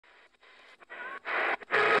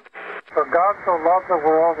For God so loved the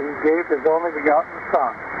world, he gave his only begotten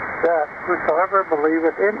Son, that whosoever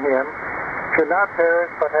believeth in him should not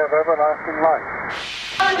perish but have everlasting life.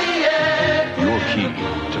 Your key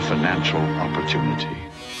to financial opportunity.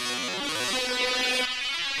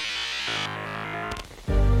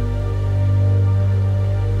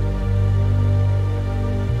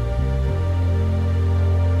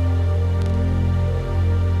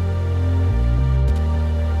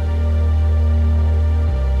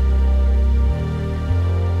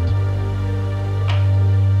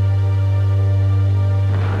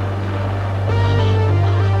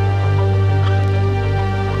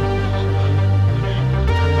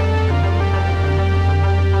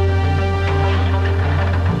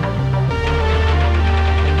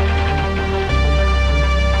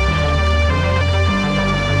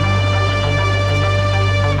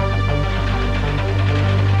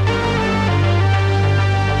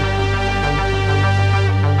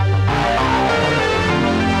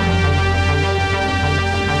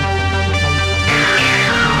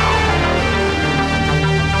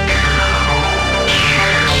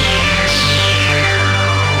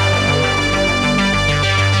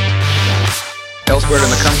 Elsewhere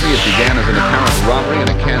in the country, it began as an apparent robbery in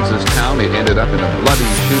a Kansas town. It ended up in a bloody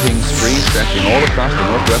shooting spree stretching all across the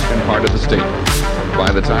northwestern part of the state.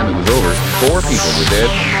 By the time it was over, 4 people were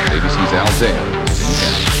dead. ABC's Al Dale is in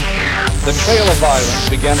Kansas. The trail of violence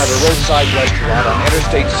began at a roadside restaurant on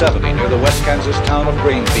Interstate 70 near the West Kansas town of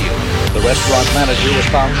Greenfield. The restaurant manager was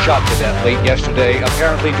found shot to death late yesterday,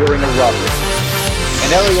 apparently during a robbery.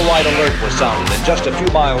 An area-wide alert was sounded, and just a few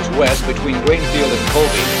miles west between Greenfield and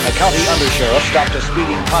Colby, a county undersheriff stopped a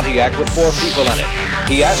speeding Pontiac with 4 people in it.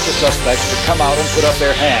 He asked the suspects to come out and put up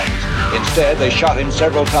their hands. Instead, they shot him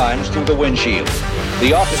several times through the windshield.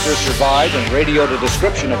 The officers survived and radioed a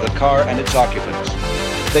description of the car and its occupants.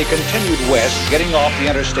 They continued west, getting off the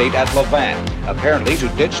interstate at Levant, apparently to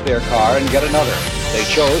ditch their car and get another. They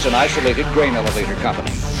chose an isolated grain elevator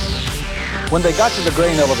company. When they got to the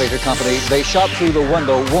grain elevator company, they shot through the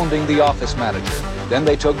window, wounding the office manager. Then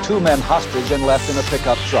they took 2 men hostage and left in a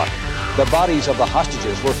pickup truck. The bodies of the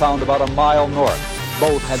hostages were found about a mile north.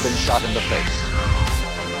 Both had been shot in the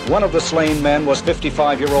face. One of the slain men was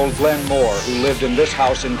 55-year-old Glenn Moore, who lived in this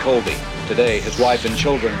house in Colby. Today, his wife and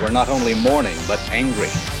children were not only mourning, but angry.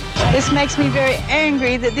 This makes me very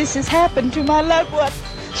angry that this has happened to my loved one.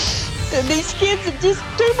 That these kids have just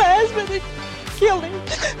took my husband and killed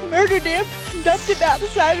him, murdered him, dumped him out the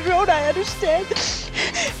side of the road, I understand.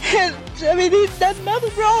 And, I mean, he's done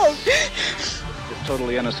nothing wrong. He's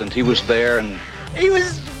totally innocent. He was there and... He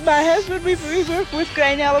was my husband. We worked with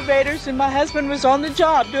grain elevators, and my husband was on the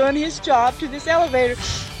job, doing his job to this elevator.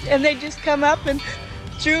 And they just come up and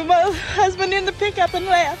threw my husband in the pickup and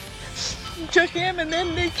left. And took him, and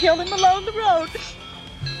then they killed him along the road.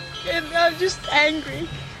 And I'm just angry.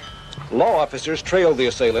 Law officers trailed the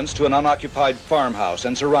assailants to an unoccupied farmhouse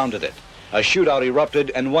and surrounded it. A shootout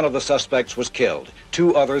erupted and one of the suspects was killed.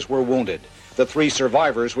 2 others were wounded. The 3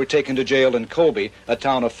 survivors were taken to jail in Colby, a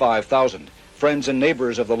town of 5,000. Friends and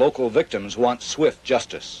neighbors of the local victims want swift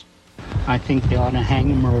justice. I think they ought to hang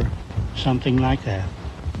them or something like that.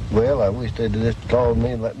 Well, I wish they'd just called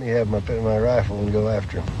me and let me have my rifle and go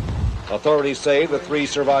after them. Authorities say the 3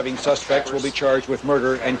 surviving suspects will be charged with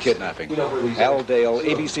murder and kidnapping. Al Dale,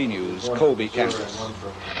 ABC News, Colby, Kansas.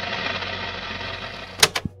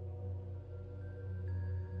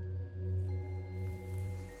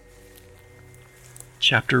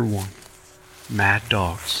 Chapter 1. Mad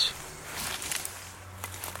Dogs.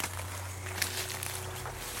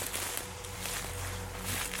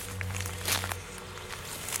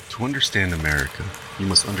 To understand America, you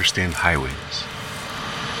must understand highways.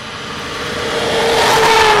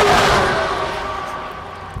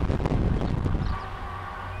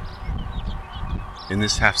 In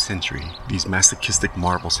this half-century, these masochistic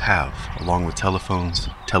marvels have, along with telephones,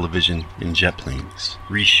 television, and jet planes,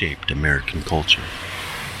 reshaped American culture.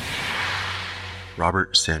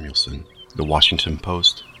 Robert Samuelson, The Washington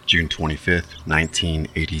Post, June 25,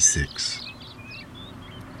 1986.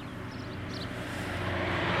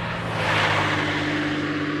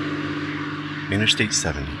 Interstate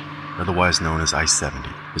 70, otherwise known as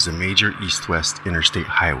I-70, is a major east-west interstate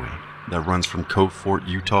highway that runs from Cove Fort,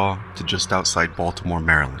 Utah to just outside Baltimore,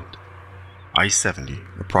 Maryland.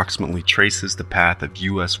 I-70 approximately traces the path of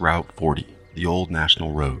U.S. Route 40, the old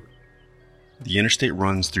national road. The interstate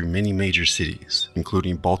runs through many major cities,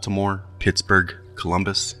 including Baltimore, Pittsburgh,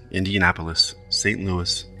 Columbus, Indianapolis, St.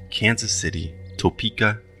 Louis, Kansas City,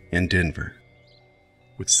 Topeka, and Denver,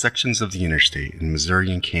 with sections of the interstate in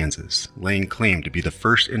Missouri and Kansas laying claim to be the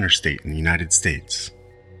first interstate in the United States.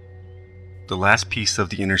 The last piece of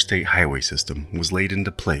the interstate highway system was laid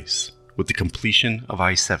into place with the completion of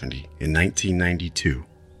I-70 in 1992.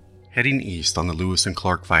 Heading east on the Lewis and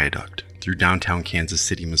Clark Viaduct through downtown Kansas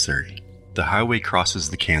City, Missouri, the highway crosses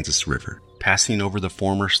the Kansas River, passing over the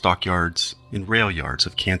former stockyards and rail yards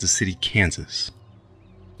of Kansas City, Kansas.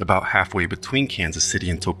 About halfway between Kansas City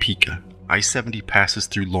and Topeka, I-70 passes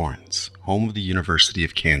through Lawrence, home of the University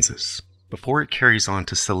of Kansas, before it carries on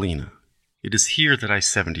to Salina. It is here that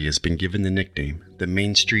I-70 has been given the nickname the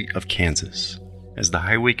Main Street of Kansas, as the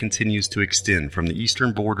highway continues to extend from the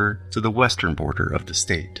eastern border to the western border of the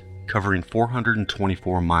state, covering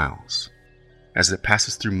 424 miles, as it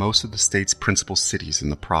passes through most of the state's principal cities in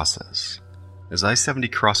the process. As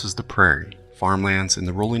I-70 crosses the prairie, farmlands, and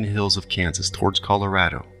the rolling hills of Kansas towards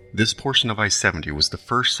Colorado, this portion of I-70 was the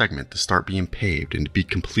first segment to start being paved and to be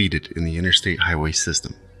completed in the interstate highway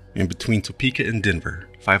system. And between Topeka and Denver,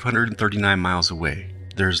 539 miles away,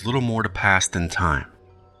 there is little more to pass than time.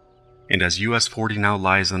 And as US 40 now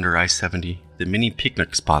lies under I-70, the many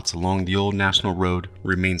picnic spots along the old national road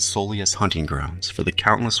remain solely as hunting grounds for the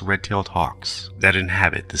countless red-tailed hawks that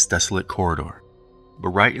inhabit this desolate corridor. But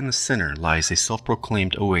right in the center lies a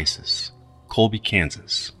self-proclaimed oasis, Colby,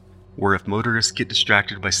 Kansas, where if motorists get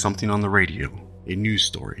distracted by something on the radio, a news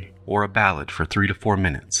story, or a ballad for 3 to 4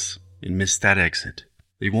 minutes, and miss that exit,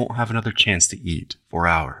 they won't have another chance to eat for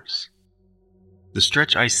hours. The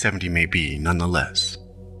stretch I-70 may be, nonetheless.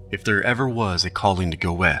 If there ever was a calling to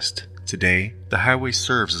go west, today, the highway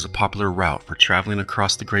serves as a popular route for traveling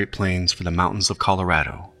across the Great Plains for the mountains of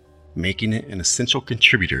Colorado, making it an essential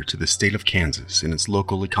contributor to the state of Kansas and its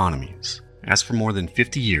local economies. As for more than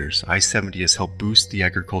 50 years, I-70 has helped boost the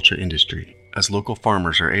agriculture industry, as local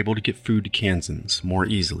farmers are able to get food to Kansans more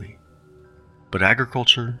easily. But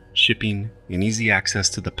agriculture, shipping, and easy access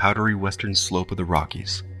to the powdery western slope of the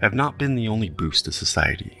Rockies have not been the only boost to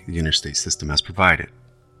society the interstate system has provided,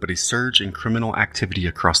 but a surge in criminal activity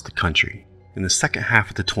across the country. In the second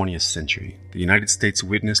half of the 20th century, the United States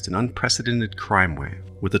witnessed an unprecedented crime wave,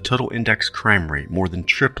 with the total index crime rate more than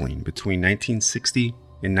tripling between 1960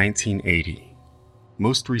 and 1980.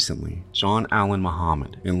 Most recently, John Allen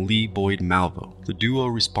Muhammad and Lee Boyd Malvo, the duo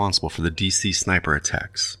responsible for the DC sniper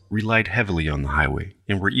attacks, relied heavily on the highway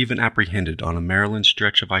and were even apprehended on a Maryland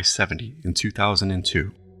stretch of I-70 in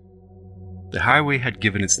 2002. The highway had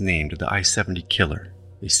given its name to the I-70 killer,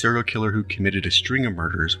 a serial killer who committed a string of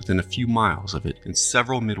murders within a few miles of it in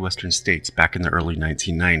several Midwestern states back in the early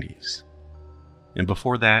 1990s. And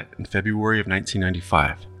before that, in February of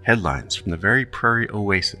 1995, headlines from the very prairie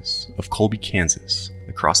oasis of Colby, Kansas,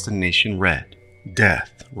 across the nation read,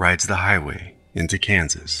 "Death rides the highway into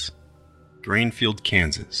Kansas." Grainfield,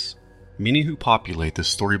 Kansas. Many who populate this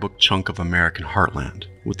storybook chunk of American heartland,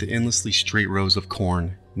 with the endlessly straight rows of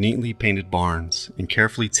corn, neatly painted barns, and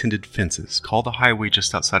carefully tended fences, call the highway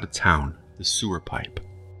just outside of town the sewer pipe.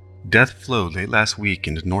 Death flowed late last week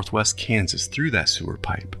into northwest Kansas through that sewer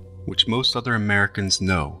pipe, which most other Americans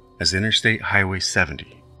know as Interstate Highway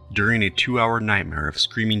 70. During a 2-hour nightmare of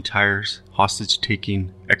screaming tires,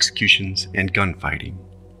 hostage-taking, executions, and gunfighting.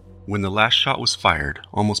 When the last shot was fired,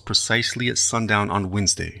 almost precisely at sundown on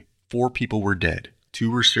Wednesday, 4 people were dead,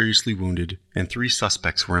 2 were seriously wounded, and 3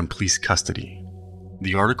 suspects were in police custody.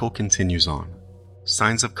 The article continues on.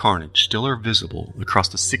 Signs of carnage still are visible across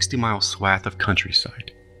the 60-mile swath of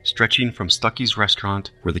countryside, stretching from Stuckey's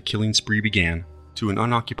restaurant, where the killing spree began, to an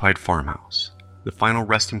unoccupied farmhouse, the final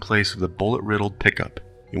resting place of the bullet-riddled pickup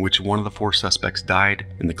in which one of the 4 suspects died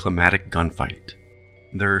in the climatic gunfight.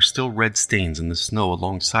 There are still red stains in the snow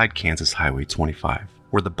alongside Kansas Highway 25,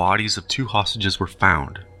 where the bodies of 2 hostages were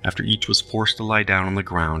found after each was forced to lie down on the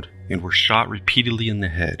ground and were shot repeatedly in the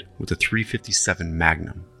head with a .357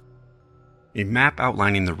 Magnum. A map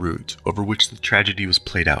outlining the route over which the tragedy was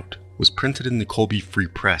played out was printed in the Colby Free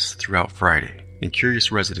Press throughout Friday, and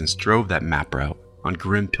curious residents drove that map route on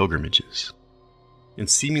grim pilgrimages. And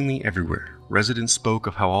seemingly everywhere, residents spoke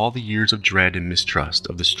of how all the years of dread and mistrust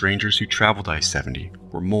of the strangers who traveled I-70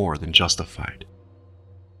 were more than justified.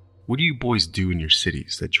 "What do you boys do in your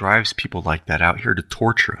cities that drives people like that out here to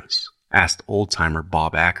torture us?" asked old-timer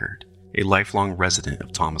Bob Ackard, a lifelong resident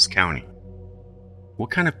of Thomas County.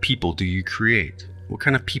 "What kind of people do you create? What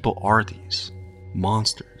kind of people are these?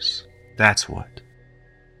 Monsters. That's what."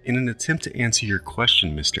 In an attempt to answer your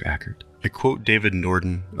question, Mr. Ackard, I quote David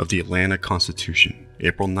Norden of the Atlanta Constitution,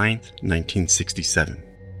 April 9, 1967.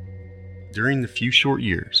 During the few short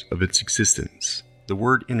years of its existence, the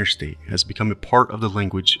word interstate has become a part of the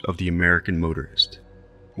language of the American motorist.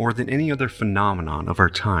 More than any other phenomenon of our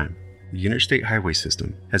time, the interstate highway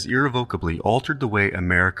system has irrevocably altered the way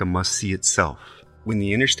America must see itself. When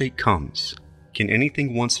the interstate comes, can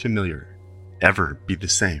anything once familiar, ever be the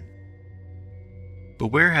same. But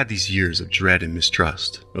where had these years of dread and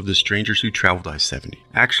mistrust of the strangers who traveled I-70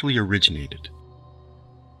 actually originated?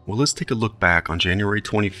 Well, let's take a look back on January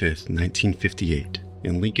 25th, 1958,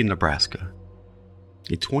 in Lincoln, Nebraska.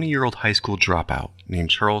 A 20-year-old high school dropout named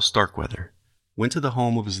Charles Starkweather went to the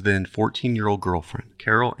home of his then 14-year-old girlfriend,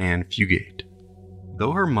 Carol Ann Fugate.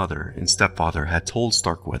 Though her mother and stepfather had told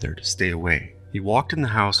Starkweather to stay away, he walked in the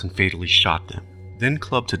house and fatally shot them, then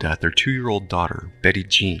clubbed to death their 2-year-old daughter, Betty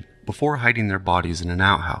Jean, before hiding their bodies in an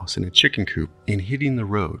outhouse in a chicken coop and hitting the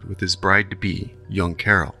road with his bride-to-be, young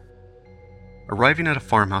Carol. Arriving at a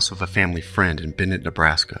farmhouse of a family friend in Bennett,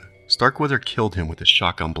 Nebraska, Starkweather killed him with a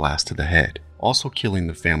shotgun blast to the head, also killing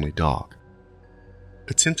the family dog.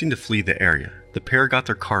 Attempting to flee the area, the pair got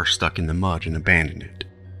their car stuck in the mud and abandoned it.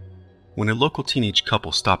 When a local teenage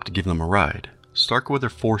couple stopped to give them a ride, Starkweather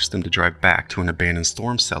forced them to drive back to an abandoned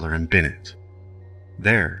storm cellar in Bennett.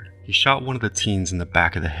 There, he shot one of the teens in the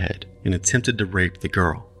back of the head and attempted to rape the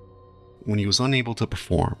girl. When he was unable to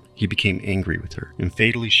perform, he became angry with her and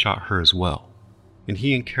fatally shot her as well, and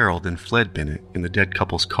he and Carol then fled Bennett in the dead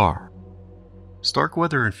couple's car.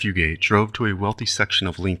 Starkweather and Fugate drove to a wealthy section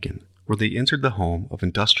of Lincoln, where they entered the home of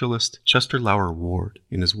industrialist Chester Lauer Ward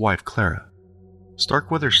and his wife Clara.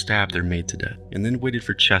 Starkweather stabbed their maid to death and then waited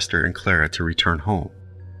for Chester and Clara to return home.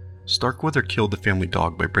 Starkweather killed the family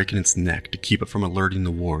dog by breaking its neck to keep it from alerting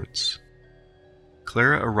the Wards.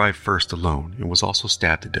 Clara arrived first alone and was also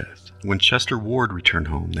stabbed to death. When Chester Ward returned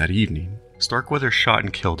home that evening, Starkweather shot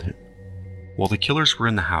and killed him. While the killers were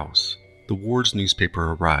in the house, the Wards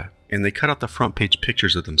newspaper arrived, and they cut out the front page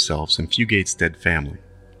pictures of themselves and Fugate's dead family.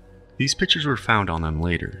 These pictures were found on them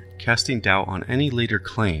later, casting doubt on any later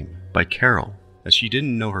claim by Carol, as she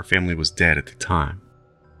didn't know her family was dead at the time.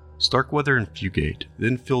 Starkweather and Fugate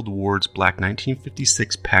then filled Ward's black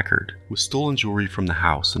 1956 Packard with stolen jewelry from the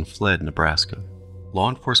house and fled Nebraska. Law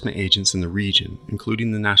enforcement agents in the region,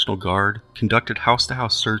 including the National Guard, conducted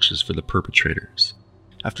house-to-house searches for the perpetrators.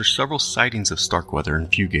 After several sightings of Starkweather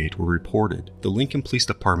and Fugate were reported, the Lincoln Police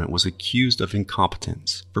Department was accused of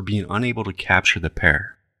incompetence for being unable to capture the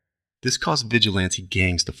pair. This caused vigilante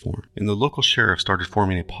gangs to form, and the local sheriff started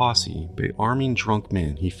forming a posse by arming drunk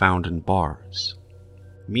men he found in bars.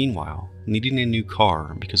 Meanwhile, needing a new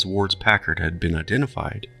car because Ward's Packard had been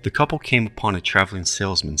identified, the couple came upon a traveling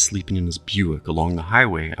salesman sleeping in his Buick along the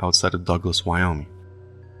highway outside of Douglas, Wyoming.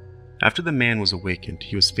 After the man was awakened,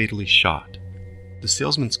 he was fatally shot. The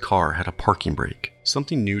salesman's car had a parking brake,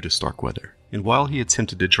 something new to Starkweather, and while he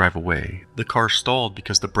attempted to drive away, the car stalled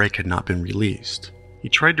because the brake had not been released. He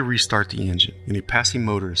tried to restart the engine, and a passing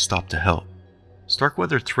motorist stopped to help.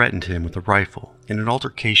 Starkweather threatened him with a rifle, and an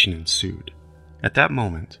altercation ensued. At that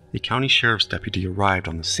moment, a county sheriff's deputy arrived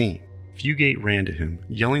on the scene. Fugate ran to him,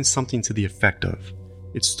 yelling something to the effect of,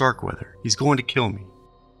 "It's Starkweather, he's going to kill me."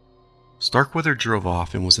 Starkweather drove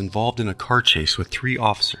off and was involved in a car chase with 3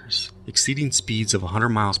 officers, exceeding speeds of 100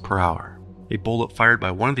 miles per hour. A bullet fired by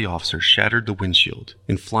one of the officers shattered the windshield,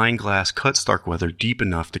 and flying glass cut Starkweather deep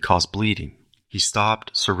enough to cause bleeding. He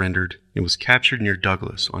stopped, surrendered, and was captured near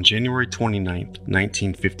Douglas on January 29,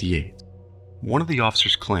 1958. One of the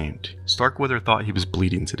officers claimed Starkweather thought he was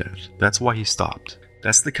bleeding to death. That's why he stopped.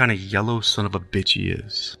 That's the kind of yellow son of a bitch he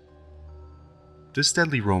is. This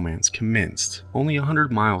deadly romance commenced only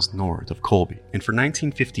 100 miles north of Colby, and for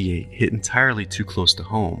 1958 hit entirely too close to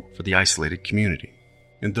home for the isolated community.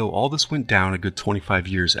 And though all this went down a good 25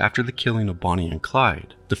 years after the killing of Bonnie and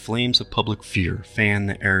Clyde, the flames of public fear fanned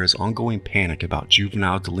the era's ongoing panic about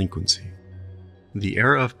juvenile delinquency. The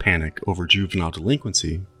era of panic over juvenile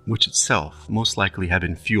delinquency, which itself most likely had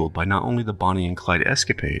been fueled by not only the Bonnie and Clyde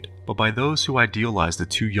escapade, but by those who idealized the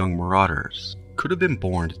 2 young marauders, could have been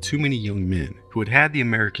born to too many young men who had had the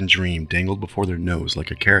American dream dangled before their nose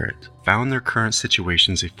like a carrot, found their current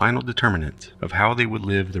situations a final determinant of how they would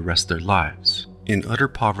live the rest of their lives, in utter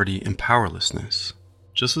poverty and powerlessness,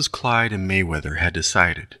 just as Clyde and Mayweather had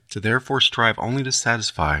decided to therefore strive only to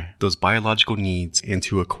satisfy those biological needs and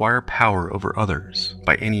to acquire power over others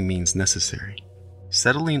by any means necessary,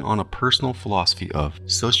 settling on a personal philosophy of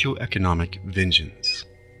socioeconomic vengeance.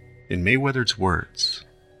 In Mayweather's words,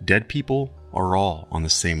 "Dead people are all on the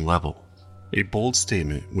same level," a bold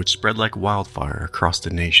statement which spread like wildfire across the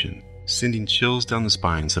nation, sending chills down the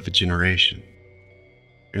spines of a generation.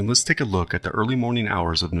 And let's take a look at the early morning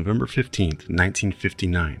hours of November 15th,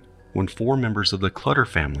 1959, when 4 members of the Clutter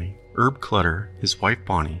family, Herb Clutter, his wife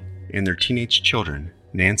Bonnie, and their teenage children,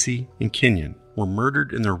 Nancy and Kenyon, were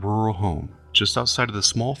murdered in their rural home just outside of the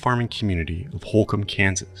small farming community of Holcomb,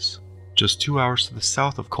 Kansas, just 2 hours to the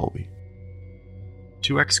south of Colby.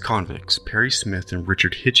 2 ex-convicts, Perry Smith and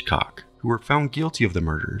Richard Hitchcock, who were found guilty of the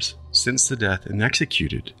murders, sentenced to death, and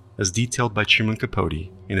executed, as detailed by Truman Capote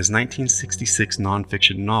in his 1966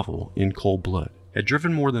 nonfiction novel In Cold Blood, had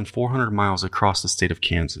driven more than 400 miles across the state of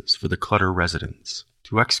Kansas for the Clutter residents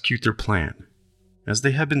to execute their plan, as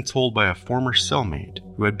they had been told by a former cellmate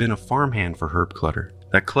who had been a farmhand for Herb Clutter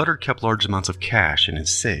that Clutter kept large amounts of cash in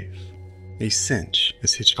his safe. A cinch,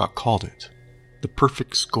 as Hitchcock called it, the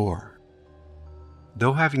perfect score.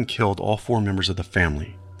 Though having killed all 4 members of the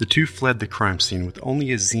family, the 2 fled the crime scene with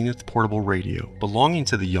only a Zenith portable radio belonging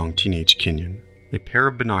to the young teenage Kenyon, a pair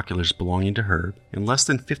of binoculars belonging to Herb, and less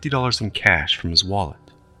than $50 in cash from his wallet.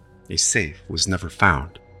 A safe was never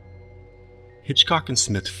found. Hitchcock and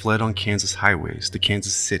Smith fled on Kansas highways to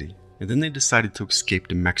Kansas City, and then they decided to escape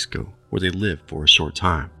to Mexico, where they lived for a short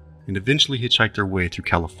time, and eventually hitchhiked their way through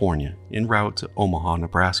California en route to Omaha,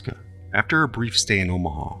 Nebraska. After a brief stay in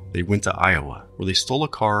Omaha, they went to Iowa, where they stole a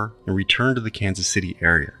car and returned to the Kansas City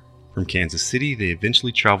area. From Kansas City, they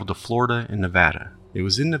eventually traveled to Florida and Nevada. It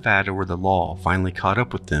was in Nevada where the law finally caught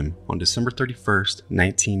up with them on December 31st,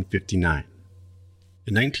 1959.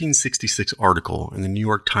 A 1966 article in the New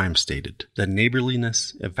York Times stated that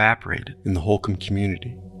neighborliness evaporated in the Holcomb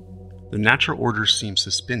community. The natural order seemed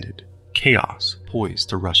suspended, chaos poised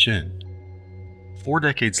to rush in. 4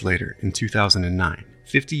 decades later, in 2009,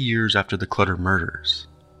 50 years after the Clutter murders,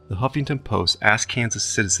 the Huffington Post asked Kansas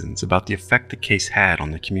citizens about the effect the case had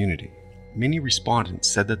on the community. Many respondents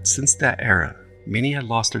said that since that era, many had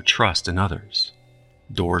lost their trust in others.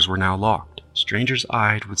 Doors were now locked, strangers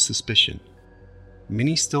eyed with suspicion.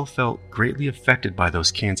 Many still felt greatly affected by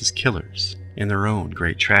those Kansas killers and their own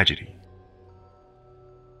great tragedy.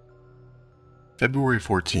 February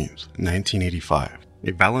 14th, 1985,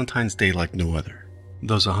 a Valentine's Day like no other.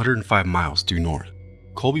 Those 105 miles due north,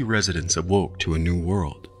 Colby residents awoke to a new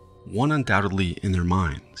world, one undoubtedly in their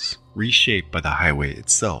minds, reshaped by the highway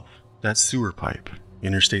itself, that sewer pipe,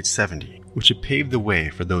 Interstate 70, which had paved the way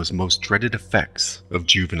for those most dreaded effects of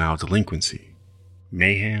juvenile delinquency,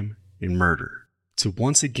 mayhem and murder, to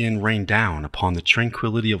once again rain down upon the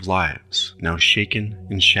tranquility of lives now shaken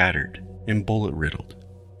and shattered and bullet-riddled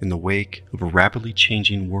in the wake of a rapidly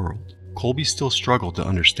changing world. Colby still struggled to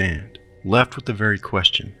understand, left with the very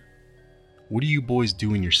question, what do you boys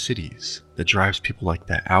do in your cities that drives people like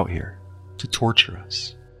that out here to torture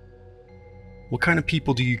us? What kind of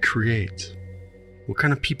people do you create? What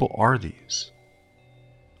kind of people are these?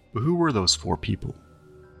 But who were those 4 people?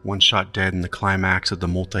 One shot dead in the climax of the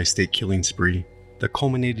multi-state killing spree that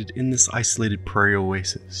culminated in this isolated prairie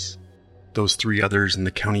oasis. Those 3 others in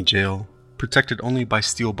the county jail, protected only by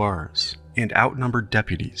steel bars, and outnumbered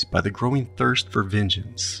deputies by the growing thirst for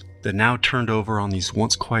vengeance that now turned over on these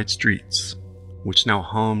once quiet streets, which now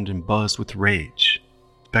hummed and buzzed with rage,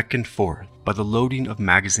 beckoned forth by the loading of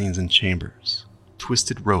magazines and chambers,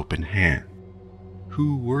 twisted rope in hand.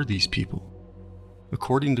 Who were these people?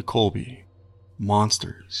 According to Colby,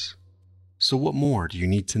 monsters. So what more do you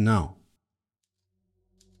need to know?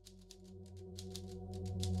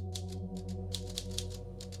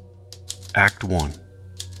 Act 1.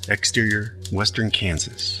 Exterior, Western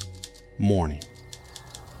Kansas. Morning.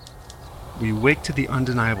 We wake to the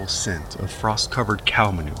undeniable scent of frost-covered cow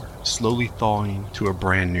manure slowly thawing to a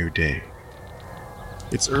brand new day.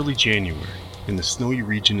 It's early January, and the snowy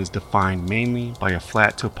region is defined mainly by a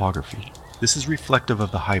flat topography. This is reflective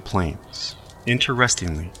of the high plains.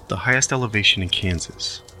 Interestingly, the highest elevation in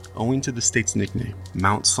Kansas, owing to the state's nickname,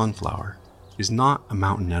 Mount Sunflower, is not a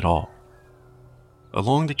mountain at all.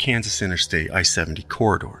 Along the Kansas Interstate I-70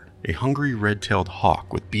 corridor, a hungry red-tailed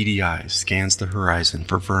hawk with beady eyes scans the horizon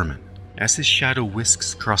for vermin as his shadow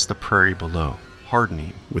whisks across the prairie below,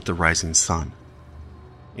 hardening with the rising sun.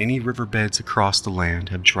 Any riverbeds across the land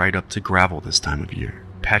have dried up to gravel this time of year.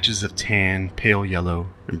 Patches of tan, pale yellow,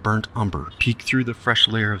 and burnt umber peek through the fresh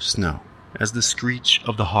layer of snow as the screech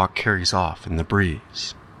of the hawk carries off in the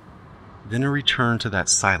breeze. Then a return to that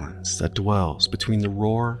silence that dwells between the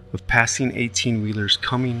roar of passing 18-wheelers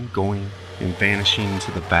coming, going, and vanishing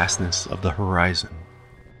into the vastness of the horizon.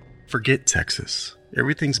 Forget Texas.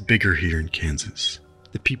 Everything's bigger here in Kansas.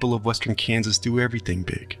 The people of Western Kansas do everything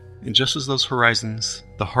big. And just as those horizons,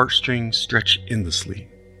 the heartstrings stretch endlessly.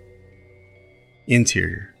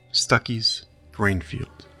 Interior, Stuckey's,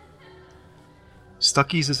 Grainfield.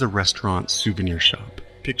 Stuckey's is a restaurant souvenir shop.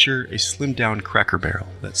 Picture a slimmed-down Cracker Barrel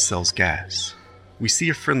that sells gas. We see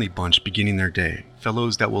a friendly bunch beginning their day,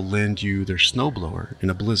 fellows that will lend you their snowblower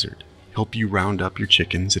in a blizzard, help you round up your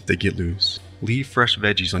chickens if they get loose, leave fresh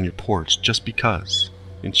veggies on your porch just because,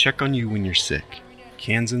 and check on you when you're sick.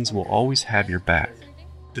 Kansans will always have your back.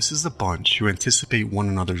 This is a bunch who anticipate one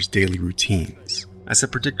another's daily routines, as a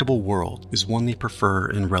predictable world is one they prefer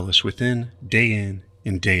and relish within, day in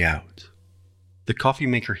and day out. The coffee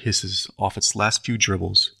maker hisses off its last few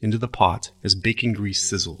dribbles into the pot as bacon grease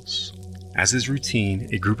sizzles. As is routine,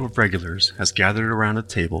 a group of regulars has gathered around a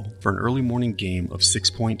table for an early morning game of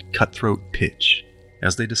 6-point cutthroat pitch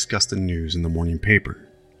as they discuss the news in the morning paper.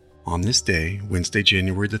 On this day, Wednesday,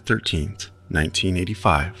 January the 13th,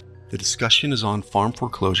 1985, the discussion is on farm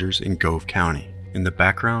foreclosures in Gove County. In the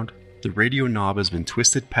background, the radio knob has been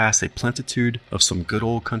twisted past a plentitude of some good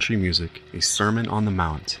old country music, a Sermon on the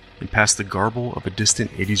Mount, and past the garble of a distant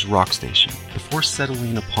 80s rock station, before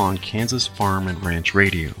settling upon Kansas Farm and Ranch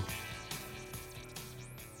Radio.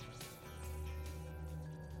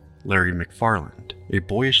 Larry McFarland, a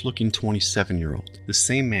boyish-looking 27-year-old, the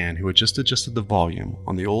same man who had just adjusted the volume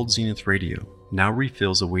on the old Zenith radio, now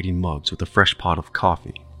refills awaiting mugs with a fresh pot of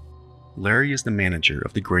coffee. Larry is the manager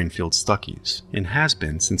of the Grainfield Stuckies, and has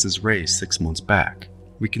been since his raise 6 months back.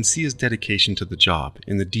 We can see his dedication to the job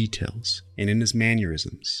in the details and in his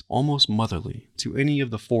mannerisms, almost motherly to any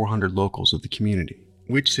of the 400 locals of the community,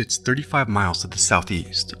 which sits 35 miles to the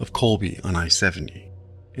southeast of Colby on I-70.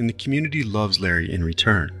 And the community loves Larry in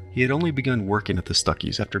return. He had only begun working at the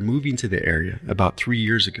Stuckies after moving to the area about 3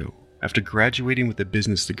 years ago, after graduating with a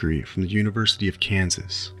business degree from the University of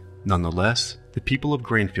Kansas. Nonetheless, the people of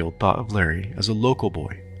Grainfield thought of Larry as a local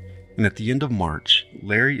boy, and at the end of March,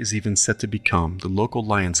 Larry is even set to become the local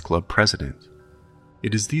Lions Club president.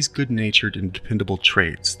 It is these good-natured and dependable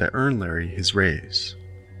traits that earn Larry his raise.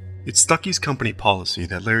 It's Stucky's company policy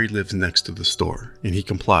that Larry lives next to the store, and he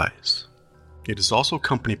complies. It is also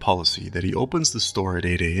company policy that he opens the store at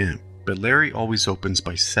 8 a.m., but Larry always opens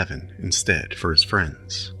by 7 instead for his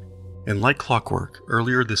friends. And like clockwork,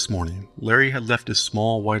 earlier this morning, Larry had left his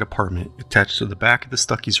small white apartment attached to the back of the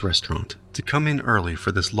Stuckies restaurant to come in early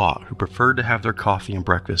for this lot who preferred to have their coffee and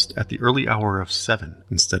breakfast at the early hour of 7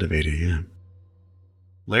 instead of 8 a.m.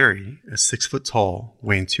 Larry, as 6 foot tall,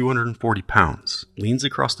 weighing 240 pounds, leans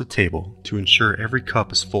across the table to ensure every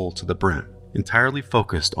cup is full to the brim, entirely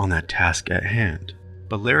focused on that task at hand.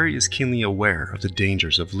 But Larry is keenly aware of the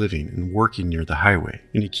dangers of living and working near the highway,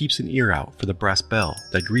 and he keeps an ear out for the brass bell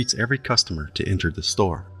that greets every customer to enter the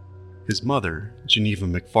store. His mother, Geneva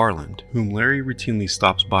McFarland, whom Larry routinely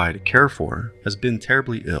stops by to care for, has been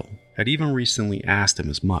terribly ill, had even recently asked him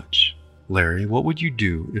as much. "Larry, what would you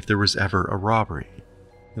do if there was ever a robbery?"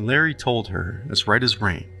 And Larry told her, as right as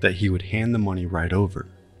rain, that he would hand the money right over.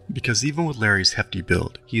 Because even with Larry's hefty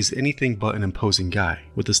build, he is anything but an imposing guy,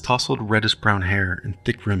 with his tousled reddish-brown hair and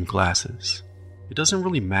thick-rimmed glasses. "It doesn't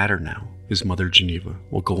really matter now," his mother Geneva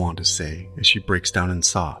will go on to say as she breaks down in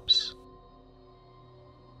sobs.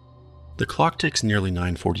 The clock ticks nearly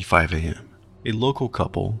 9:45 a.m. A local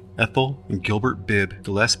couple, Ethel and Gilbert Bibb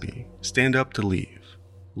Gillespie, stand up to leave.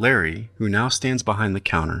 Larry, who now stands behind the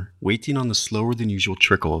counter, waiting on the slower-than-usual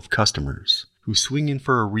trickle of customers, who swing in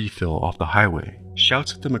for a refill off the highway,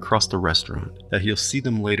 shouts at them across the restaurant that he'll see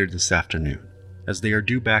them later this afternoon, as they are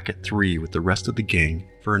due back at 3 with the rest of the gang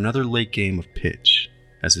for another late game of pitch,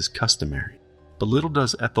 as is customary. But little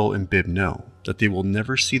does Ethel and Bibb know that they will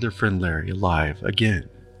never see their friend Larry alive again.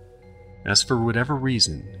 As for whatever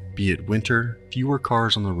reason, be it winter, fewer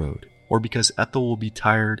cars on the road, or because Ethel will be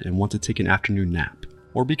tired and want to take an afternoon nap,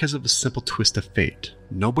 or because of a simple twist of fate,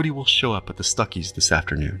 nobody will show up at the Stuckies this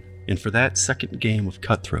afternoon. And for that second game of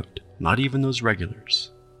cutthroat, not even those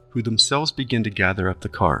regulars, who themselves begin to gather up the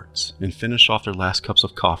cards and finish off their last cups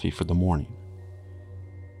of coffee for the morning.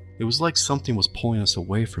 It was like something was pulling us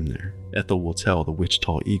away from there, Ethel will tell the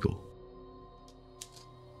Wichita Eagle.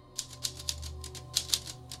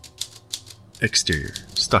 Exterior,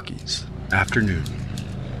 Stuckies, afternoon.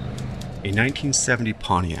 A 1970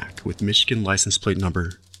 Pontiac with Michigan license plate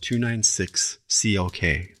number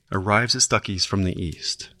 296CLK arrives at Stuckies from the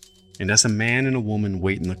east. And as a man and a woman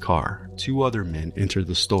wait in the car, 2 other men enter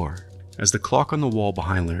the store. As the clock on the wall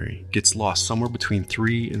behind Larry gets lost somewhere between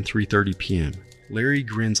 3 and 3:30 p.m., Larry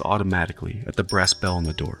grins automatically at the brass bell on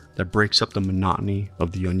the door that breaks up the monotony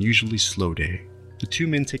of the unusually slow day. The 2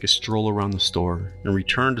 men take a stroll around the store and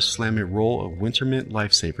return to slam a roll of Wintermint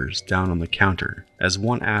Lifesavers down on the counter as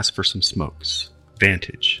one asks for some smokes,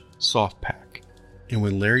 Vantage, soft pack. And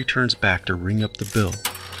when Larry turns back to ring up the bill,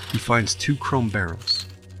 he finds 2 chrome barrels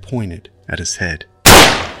pointed at his head.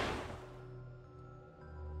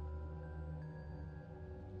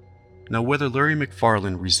 Now, whether Larry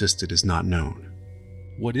McFarland resisted is not known.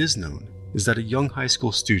 What is known is that a young high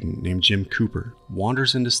school student named Jim Cooper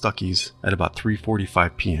wanders into Stuckies at about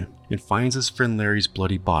 3:45 p.m. and finds his friend Larry's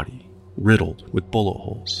bloody body, riddled with bullet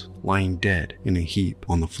holes, lying dead in a heap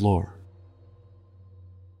on the floor.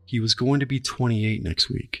 He was going to be 28 next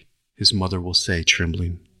week. his mother will say,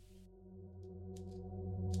 trembling.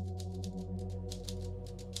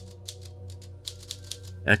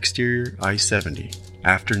 Exterior I-70,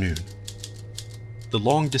 afternoon. The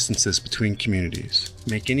long distances between communities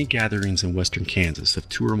make any gatherings in western Kansas of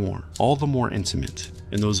 2 or more all the more intimate,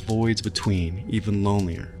 and those voids between even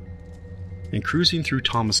lonelier. In cruising through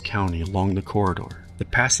Thomas County along the corridor, the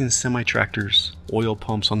passing semi-tractors, oil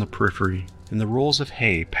pumps on the periphery, and the rolls of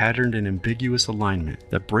hay patterned in ambiguous alignment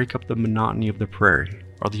that break up the monotony of the prairie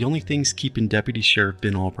are the only things keeping Deputy Sheriff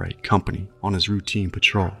Ben Albright company on his routine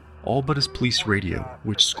patrol, all but his police radio,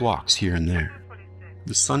 which squawks here and there.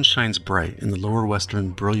 The sun shines bright in the lower western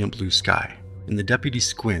brilliant blue sky, and the deputy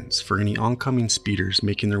squints for any oncoming speeders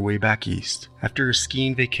making their way back east after a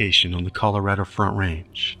skiing vacation on the Colorado Front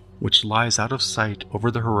Range, which lies out of sight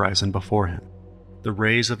over the horizon before him. The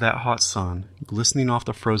rays of that hot sun glistening off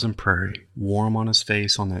the frozen prairie, warm on his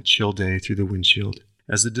face on that chill day through the windshield,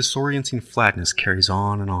 as the disorienting flatness carries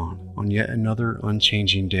on yet another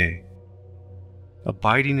unchanging day.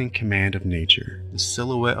 Abiding in command of nature, the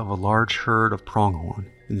silhouette of a large herd of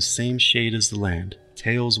pronghorn, in the same shade as the land,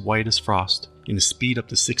 tails white as frost, in a speed up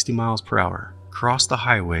to 60 miles per hour, crossed the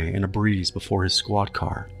highway in a breeze before his squad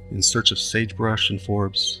car, in search of sagebrush and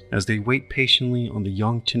forbs, as they wait patiently on the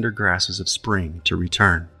young tender grasses of spring to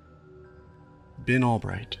return. Ben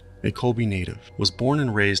Albright, a Colby native, was born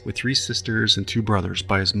and raised with 3 sisters and 2 brothers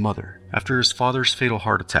by his mother after his father's fatal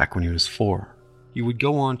heart attack when he was 4. He would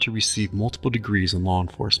go on to receive multiple degrees in law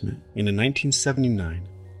enforcement, and in 1979,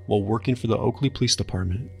 while working for the Oakley Police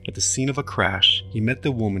Department, at the scene of a crash, he met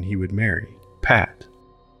the woman he would marry, Pat.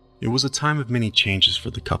 It was a time of many changes for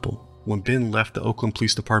the couple. When Ben left the Oakland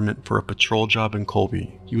Police Department for a patrol job in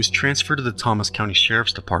Colby, he was transferred to the Thomas County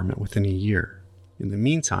Sheriff's Department within a year. In the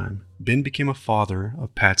meantime, Ben became a father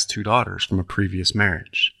of Pat's 2 daughters from a previous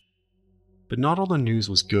marriage. But not all the news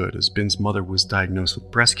was good, as Ben's mother was diagnosed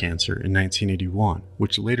with breast cancer in 1981,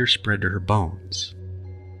 which later spread to her bones.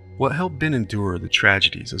 What helped Ben endure the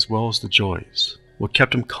tragedies as well as the joys, what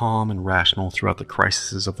kept him calm and rational throughout the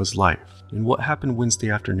crises of his life, and what happened Wednesday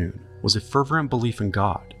afternoon, was a fervent belief in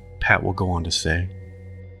God, Pat will go on to say.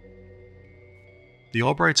 The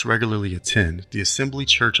Albrights regularly attend the Assembly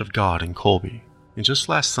Church of God in Colby, and just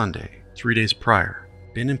last Sunday, 3 days prior,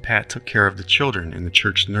 Ben and Pat took care of the children in the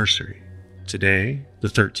church nursery. Today, the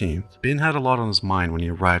 13th, Ben had a lot on his mind when he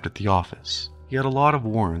arrived at the office. He had a lot of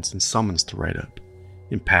warrants and summons to write up.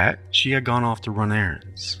 And Pat, she had gone off to run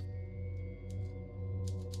errands.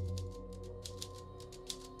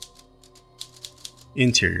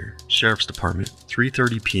 Interior, Sheriff's Department,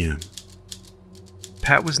 3:30 p.m.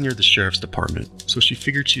 Pat was near the Sheriff's Department, so she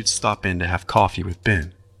figured she'd stop in to have coffee with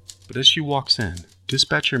Ben. But as she walks in,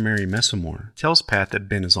 Dispatcher Mary Messamore tells Pat that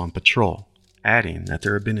Ben is on patrol, adding that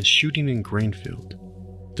there had been a shooting in Grainfield.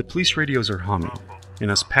 The police radios are humming, and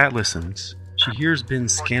as Pat listens, she hears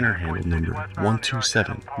Ben's scanner handle number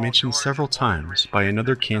 127 mentioned several times by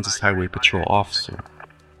another Kansas Highway Patrol officer.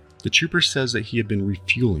 The trooper says that he had been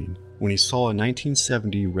refueling when he saw a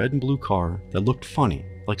 1970 red and blue car that looked funny,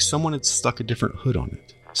 like someone had stuck a different hood on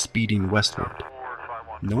it, speeding westward.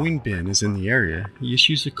 Knowing Ben is in the area, he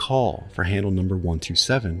issues a call for handle number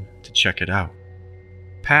 127 to check it out.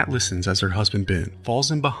 Pat listens as her husband Ben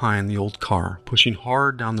falls in behind the old car, pushing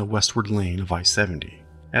hard down the westward lane of I-70,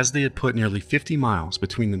 as they had put nearly 50 miles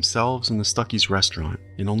between themselves and the Stuckey's restaurant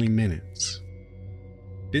in only minutes.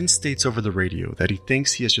 Ben states over the radio that he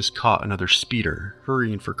thinks he has just caught another speeder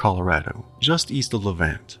hurrying for Colorado, just east of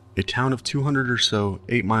Levant, a town of 200 or so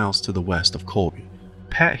 8 miles to the west of Colby.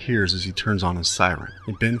 Pat hears as he turns on his siren,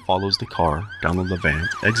 and Ben follows the car down the Levant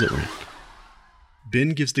exit ramp.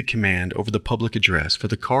 Ben gives the command over the public address for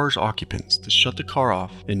the car's occupants to shut the car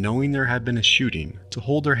off, and knowing there had been a shooting, to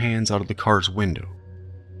hold their hands out of the car's window.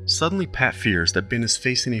 Suddenly Pat fears that Ben is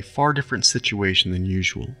facing a far different situation than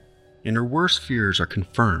usual, and her worst fears are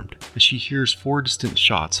confirmed as she hears 4 distant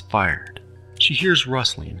shots fired. She hears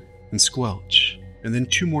rustling and squelch, and then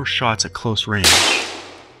 2 more shots at close range.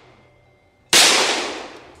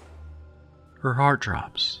 Her heart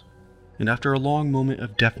drops, and after a long moment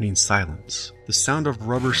of deafening silence, the sound of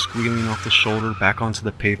rubber squealing off the shoulder back onto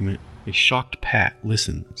the pavement, a shocked Pat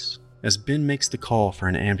listens as Ben makes the call for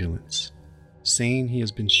an ambulance, saying he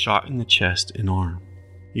has been shot in the chest and arm.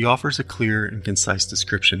 He offers a clear and concise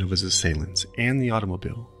description of his assailants and the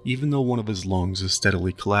automobile, even though one of his lungs is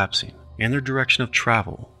steadily collapsing, and their direction of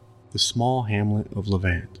travel, the small hamlet of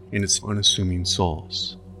Levant and its unassuming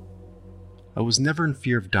souls. I was never in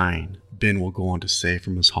fear of dying, Ben will go on to say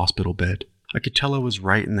from his hospital bed. I could tell I was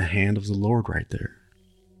right in the hand of the Lord right there,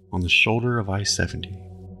 on the shoulder of I-70.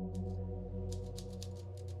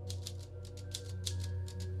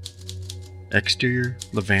 Exterior,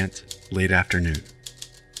 Levant, late afternoon.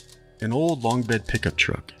 An old long bed pickup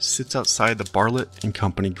truck sits outside the Bartlett and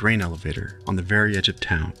Company grain elevator on the very edge of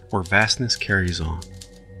town, where vastness carries on.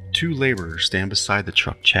 Two laborers stand beside the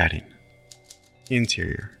truck chatting.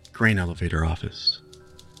 Interior, grain elevator office.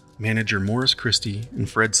 Manager Morris Christie and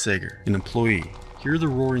Fred Sager, an employee, hear the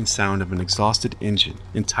roaring sound of an exhausted engine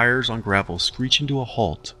and tires on gravel screeching to a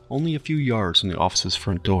halt only a few yards from the office's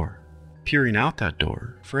front door. Peering out that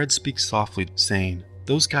door, Fred speaks softly, saying,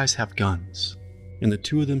 "Those guys have guns," and the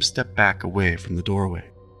two of them step back away from the doorway.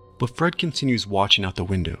 But Fred continues watching out the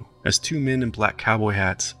window as two men in black cowboy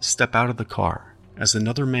hats step out of the car, as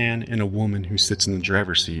another man and a woman who sits in the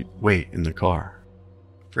driver's seat wait in the car.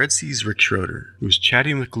 Fred sees Rick Schroeder, who is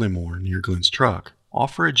chatting with Glenmore near Glenn's truck,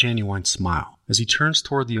 offer a genuine smile as he turns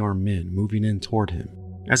toward the armed men moving in toward him,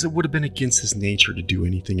 as it would have been against his nature to do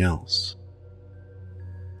anything else.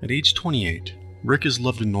 At age 28, Rick is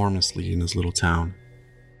loved enormously in his little town.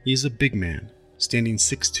 He is a big man, standing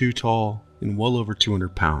 6'2" tall and well over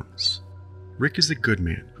 200 pounds. Rick is a good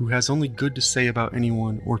man who has only good to say about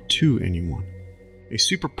anyone or to anyone. A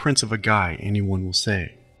super prince of a guy, anyone will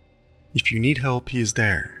say. If you need help, he is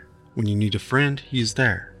there. When you need a friend, he is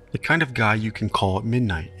there. The kind of guy you can call at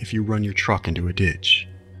midnight if you run your truck into a ditch.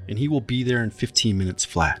 And he will be there in 15 minutes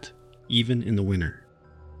flat, even in the winter.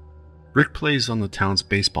 Rick plays on the town's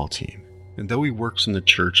baseball team, and though he works in the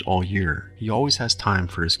church all year, he always has time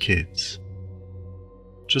for his kids.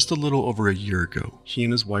 Just a little over a year ago, he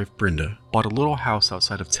and his wife Brenda bought a little house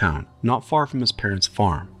outside of town, not far from his parents'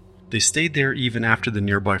 farm. They stayed there even after the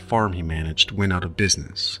nearby farm he managed went out of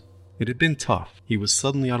business. It had been tough. He was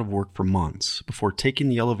suddenly out of work for months before taking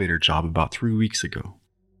the elevator job about 3 weeks ago.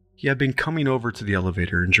 He had been coming over to the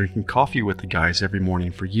elevator and drinking coffee with the guys every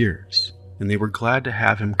morning for years, and they were glad to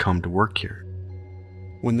have him come to work here.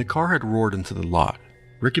 When the car had roared into the lot,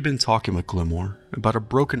 Rick had been talking with Glenmore about a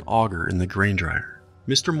broken auger in the grain dryer.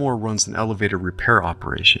 Mr. Moore runs an elevator repair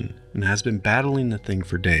operation and has been battling the thing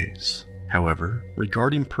for days. However,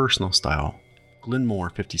 regarding personal style, Glenmore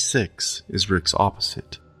 56 is Rick's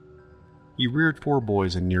opposite. He reared 4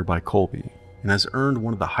 boys in nearby Colby and has earned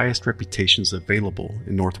one of the highest reputations available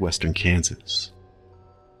in northwestern Kansas.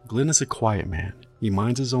 Glenn is a quiet man. He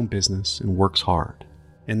minds his own business and works hard,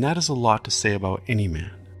 and that is a lot to say about any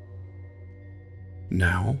man.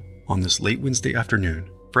 Now, on this late Wednesday afternoon,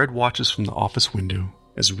 Fred watches from the office window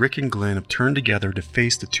as Rick and Glenn have turned together to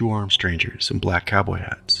face the 2 armed strangers in black cowboy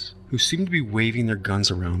hats, who seem to be waving their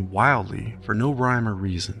guns around wildly for no rhyme or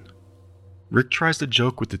reason. Rick tries to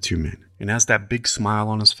joke with the 2 men and has that big smile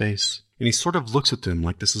on his face, and he sort of looks at them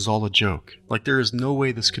like this is all a joke, like there is no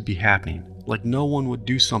way this could be happening, like no one would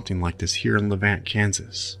do something like this here in Levant,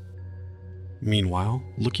 Kansas. Meanwhile,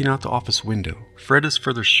 looking out the office window, Fred is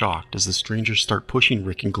further shocked as the strangers start pushing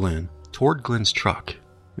Rick and Glenn toward Glenn's truck,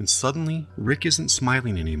 and suddenly, Rick isn't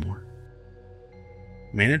smiling anymore.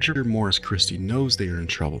 Manager Morris Christie knows they are in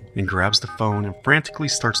trouble and grabs the phone and frantically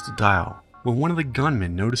starts to dial, when one of the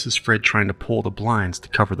gunmen notices Fred trying to pull the blinds to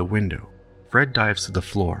cover the window. Fred dives to the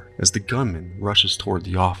floor as the gunman rushes toward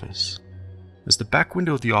the office. As the back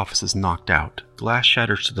window of the office is knocked out, glass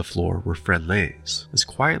shatters to the floor where Fred lays, as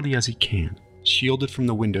quietly as he can, shielded from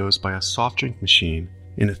the windows by a soft drink machine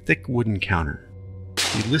and a thick wooden counter.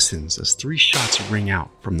 He listens as 3 shots ring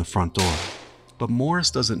out from the front door. But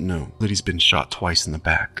Morris doesn't know that he's been shot twice in the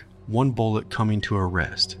back, one bullet coming to a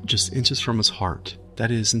rest just inches from his heart,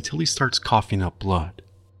 that is, until he starts coughing up blood.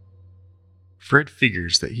 Fred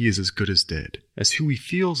figures that he is as good as dead, as who he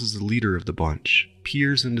feels is the leader of the bunch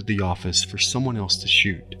peers into the office for someone else to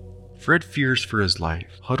shoot. Fred fears for his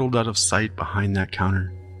life, huddled out of sight behind that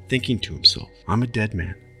counter, thinking to himself, "I'm a dead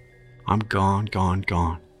man. I'm gone, gone,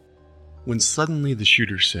 gone." When suddenly the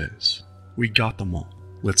shooter says, "We got them all.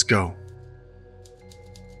 Let's go."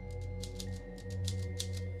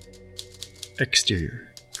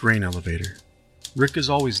 Exterior, grain elevator. Rick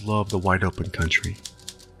has always loved the wide open country.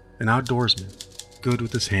 An outdoorsman, good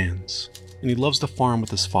with his hands, and he loves the farm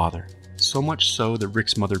with his father, so much so that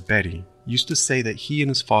Rick's mother Betty used to say that he and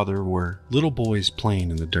his father were little boys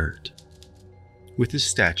playing in the dirt. With his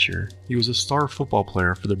stature, he was a star football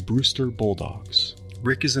player for the Brewster Bulldogs.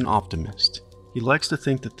 Rick is an optimist. He likes to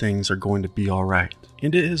think that things are going to be alright,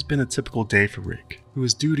 and it has been a typical day for Rick, who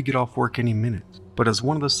is due to get off work any minute. But as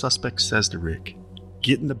one of the suspects says to Rick,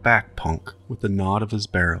 "Get in the back, punk," with a nod of his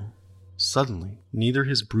barrel. Suddenly, neither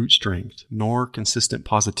his brute strength nor consistent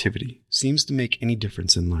positivity seems to make any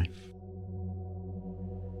difference in life.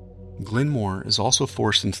 Glenmore is also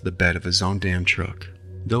forced into the bed of his own damn truck.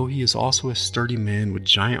 Though he is also a sturdy man with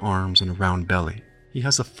giant arms and a round belly, he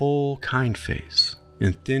has a full, kind face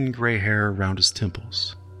and thin gray hair around his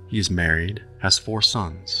temples. He is married, has 4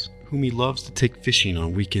 sons, whom he loves to take fishing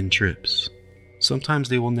on weekend trips. Sometimes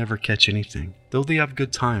they will never catch anything, though they have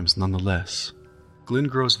good times nonetheless. Glenn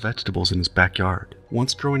grows vegetables in his backyard,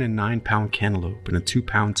 once growing a 9-pound cantaloupe and a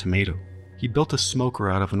 2-pound tomato. He built a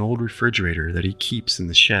smoker out of an old refrigerator that he keeps in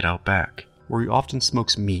the shed out back, where he often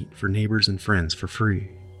smokes meat for neighbors and friends for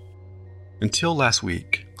free. Until last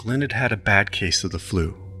week, Glenn had had a bad case of the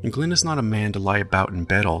flu, and Glenn is not a man to lie about in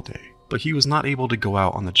bed all day, but he was not able to go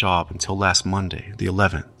out on the job until last Monday, the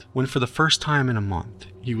 11th, when for the first time in a month,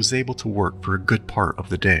 he was able to work for a good part of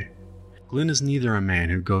the day. Glenn is neither a man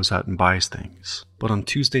who goes out and buys things, but on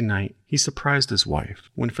Tuesday night, he surprised his wife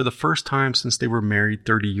when for the first time since they were married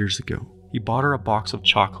 30 years ago, he bought her a box of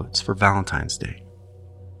chocolates for Valentine's Day.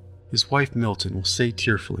 His wife Milton will say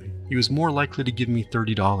tearfully, "He was more likely to give me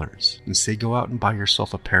 $30 and say go out and buy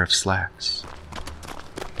yourself a pair of slacks."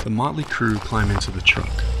 The motley crew climb into the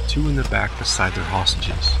truck, 2 in the back beside their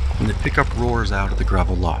hostages, and the pickup roars out of the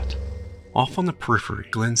gravel lot. Off on the periphery,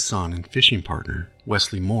 Glenn's son and fishing partner,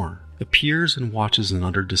 Wesley Moore, appears and watches in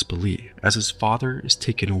utter disbelief as his father is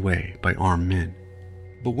taken away by armed men.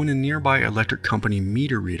 But when a nearby electric company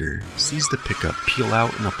meter reader sees the pickup peel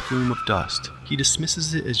out in a plume of dust, he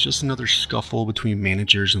dismisses it as just another scuffle between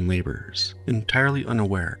managers and laborers, entirely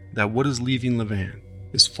unaware that what is leaving Levan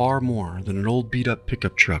is far more than an old beat-up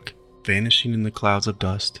pickup truck vanishing in the clouds of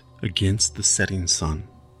dust against the setting sun.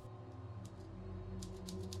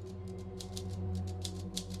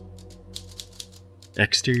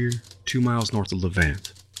 Exterior, 2 miles north of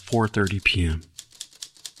Levant, 4:30 p.m.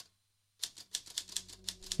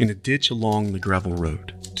 In a ditch along the gravel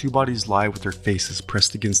road, 2 bodies lie with their faces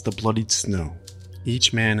pressed against the bloodied snow.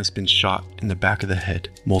 Each man has been shot in the back of the head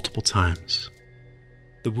multiple times.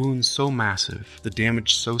 The wounds so massive, the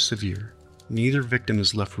damage so severe, neither victim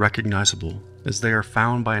is left recognizable as they are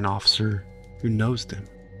found by an officer who knows them.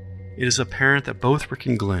 It is apparent that both Rick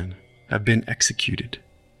and Glenn have been executed.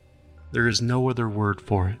 There is no other word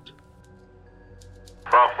for it.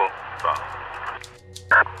 Bravo.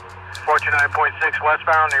 49.6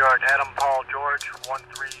 westbound, New York, Adam Paul George,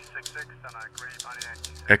 1366, and I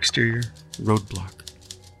agree, Exterior, roadblock.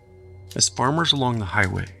 As farmers along the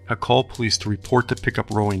highway have called police to report the pickup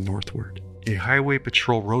rolling northward, a highway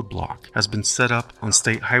patrol roadblock has been set up on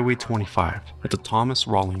State Highway 25 at the Thomas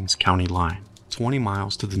Rawlings County line, 20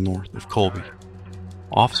 miles to the north of Colby.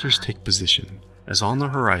 Officers take position as on the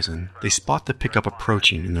horizon they spot the pickup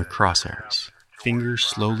approaching in their crosshairs, fingers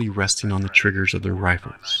slowly resting on the triggers of their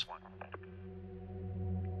rifles.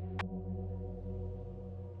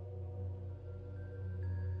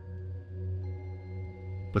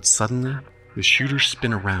 But suddenly, the shooters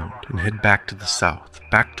spin around and head back to the south,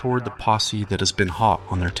 back toward the posse that has been hot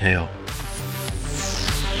on their tail.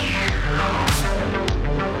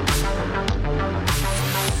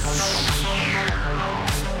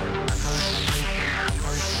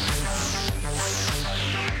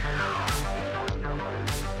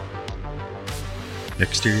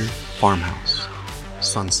 Exterior, farmhouse,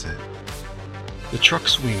 sunset. The truck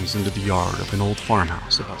swings into the yard of an old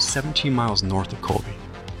farmhouse about 17 miles north of Colby.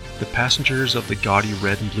 The passengers of the gaudy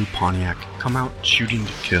red and blue Pontiac come out shooting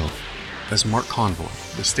to kill, as Mark Convoy,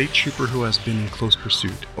 the state trooper who has been in close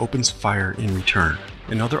pursuit, opens fire in return,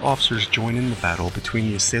 and other officers join in the battle between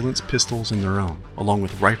the assailants' pistols and their own, along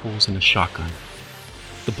with rifles and a shotgun.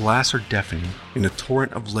 The blasts are deafening, and a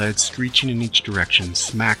torrent of lead screeching in each direction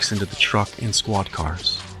smacks into the truck and squad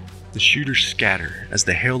cars. The shooters scatter as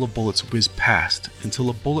the hail of bullets whiz past until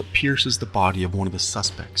a bullet pierces the body of one of the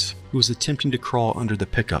suspects, who is attempting to crawl under the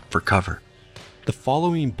pickup for cover. The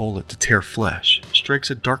following bullet to tear flesh strikes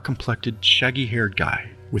a dark-complected, shaggy-haired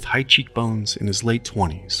guy with high cheekbones in his late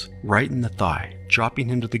 20s, right in the thigh, dropping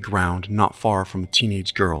him to the ground not far from a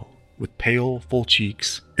teenage girl, with pale, full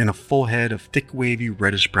cheeks and a full head of thick, wavy,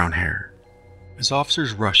 reddish-brown hair. As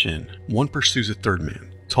officers rush in, one pursues a third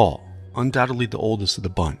man, tall, undoubtedly the oldest of the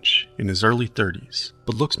bunch, in his early 30s,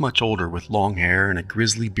 but looks much older with long hair and a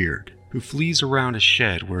grizzly beard, who flees around a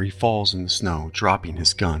shed where he falls in the snow, dropping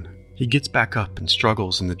his gun. He gets back up and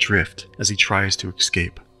struggles in the drift as he tries to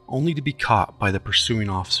escape, only to be caught by the pursuing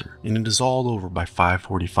officer, and it is all over by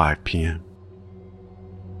 5:45 p.m.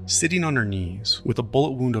 Sitting on her knees, with a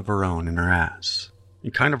bullet wound of her own in her ass,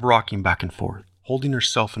 and kind of rocking back and forth, holding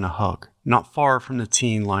herself in a hug, not far from the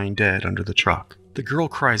teen lying dead under the truck, the girl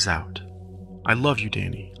cries out, "I love you,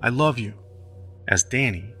 Danny, I love you," as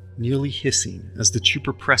Danny, nearly hissing as the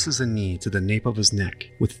trooper presses a knee to the nape of his neck,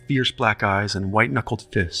 with fierce black eyes and white-knuckled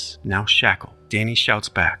fists, now shackled, Danny shouts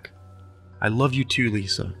back, "I love you too,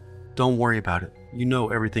 Lisa. Don't worry about it. You know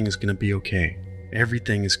everything is going to be okay.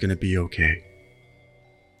 Everything is going to be okay."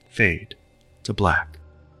 Fade to black.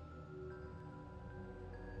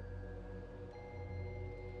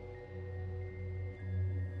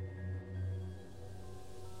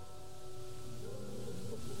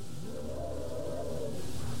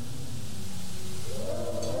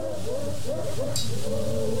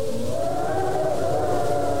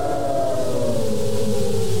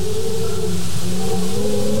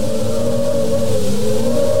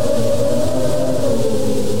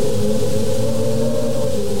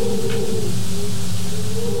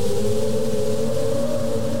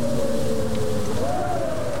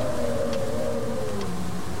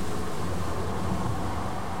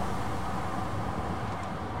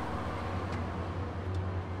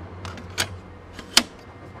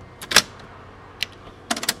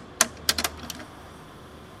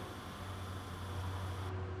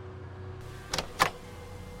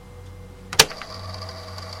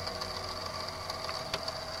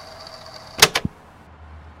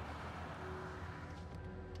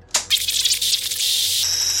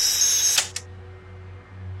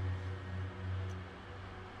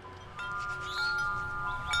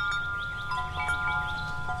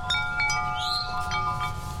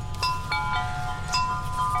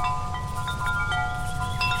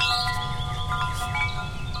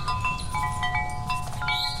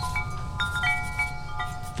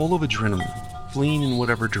 Full of adrenaline, fleeing in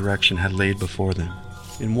whatever direction had laid before them,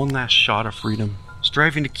 in one last shot of freedom,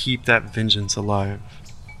 striving to keep that vengeance alive.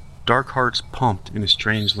 Dark hearts pumped in a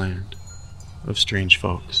strange land of strange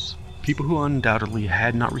folks, people who undoubtedly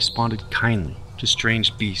had not responded kindly to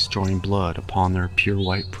strange beasts drawing blood upon their pure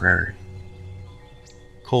white prairie.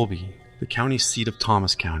 Colby, the county seat of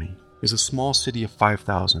Thomas County, is a small city of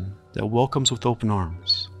 5,000 that welcomes with open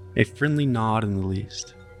arms, a friendly nod in the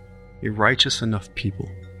least, a righteous enough people.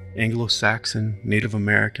 Anglo-Saxon, Native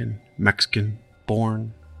American, Mexican,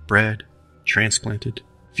 born, bred, transplanted,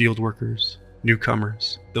 field workers,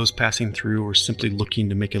 newcomers, those passing through or simply looking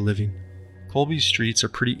to make a living. Colby's streets are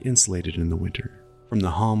pretty insulated in the winter from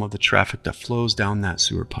the hum of the traffic that flows down that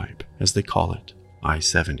sewer pipe, as they call it,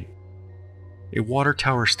 I-70. A water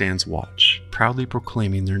tower stands watch, proudly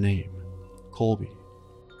proclaiming their name, Colby.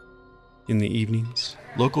 In the evenings,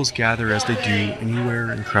 locals gather as they do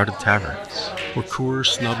anywhere in crowded taverns, where Coors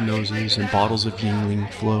snub noses and bottles of Yingling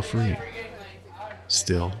flow free.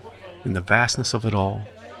 Still, in the vastness of it all,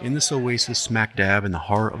 in this oasis smack dab in the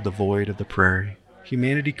heart of the void of the prairie,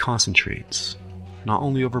 humanity concentrates, not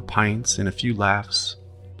only over pints and a few laughs,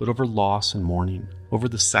 but over loss and mourning, over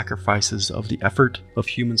the sacrifices of the effort of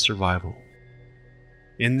human survival.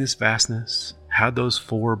 In this vastness, had those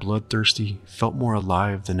four bloodthirsty felt more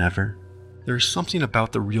alive than ever? There is something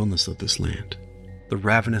about the realness of this land, the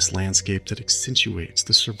ravenous landscape that accentuates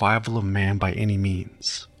the survival of man by any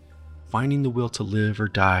means, finding the will to live or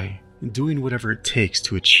die and doing whatever it takes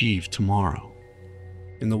to achieve tomorrow.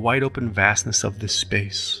 In the wide open vastness of this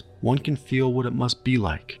space, one can feel what it must be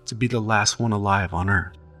like to be the last one alive on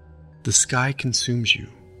Earth. The sky consumes you,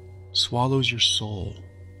 swallows your soul,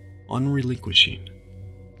 unrelinquishing,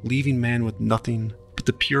 leaving man with nothing but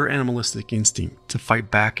the pure animalistic instinct to fight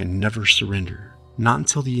back and never surrender. Not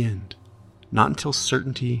until the end. Not until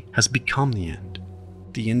certainty has become the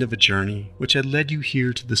end of a journey which had led you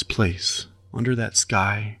here to this place, under that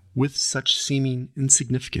sky, with such seeming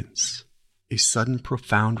insignificance. A sudden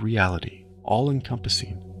profound reality,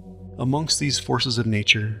 all-encompassing. Amongst these forces of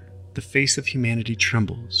nature, the face of humanity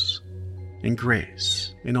trembles, and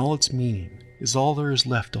grace, in all its meaning, is all there is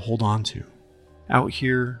left to hold on to. Out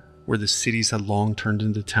here, where the cities had long turned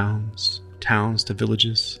into towns, towns to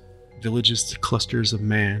villages, villages to clusters of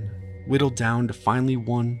man, whittled down to finally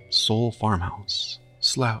one sole farmhouse,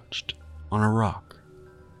 slouched on a rock.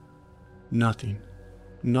 Nothing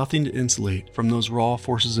to insulate from those raw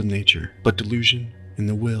forces of nature, but delusion and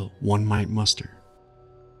the will one might muster.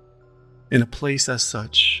 In a place as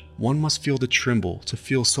such, one must feel the tremble to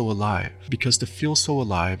feel so alive, because to feel so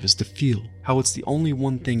alive is to feel how it's the only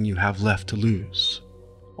one thing you have left to lose.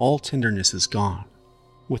 All tenderness is gone.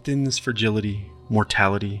 Within this fragility,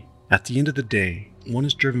 mortality, at the end of the day, one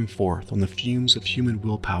is driven forth on the fumes of human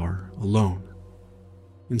willpower alone.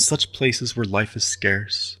 In such places where life is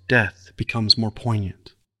scarce, death becomes more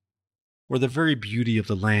poignant. Where the very beauty of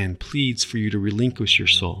the land pleads for you to relinquish your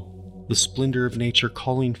soul, the splendor of nature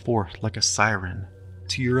calling forth like a siren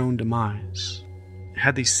to your own demise.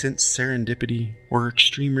 Had they sensed serendipity or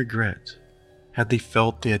extreme regret? Had they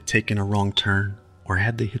felt they had taken a wrong turn? Or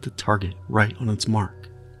had they hit the target right on its mark?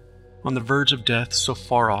 On the verge of death, so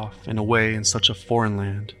far off and away in such a foreign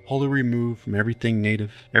land, wholly removed from everything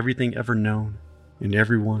native, everything ever known, and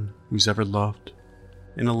everyone who's ever loved.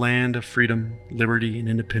 In a land of freedom, liberty, and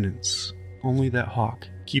independence, only that hawk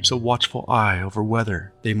keeps a watchful eye over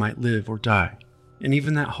whether they might live or die, and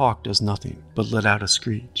even that hawk does nothing but let out a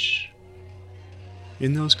screech.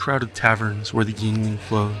 In those crowded taverns where the Yingling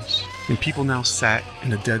flows, and people now sat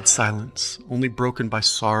in a dead silence, only broken by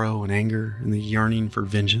sorrow and anger and the yearning for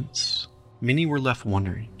vengeance, many were left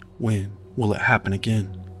wondering, when will it happen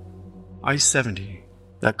again? I-70,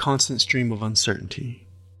 that constant stream of uncertainty,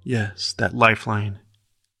 yes, that lifeline,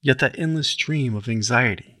 yet that endless stream of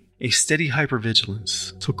anxiety, a steady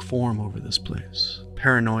hypervigilance took form over this place,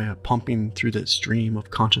 paranoia pumping through that stream of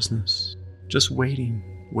consciousness, just waiting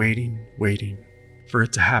for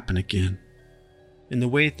it to happen again. In the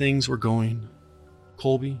way things were going,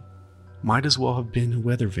 Colby might as well have been a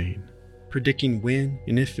weather vane, predicting when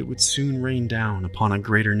and if it would soon rain down upon a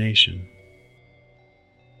greater nation.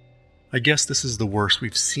 I guess this is the worst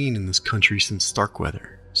we've seen in this country since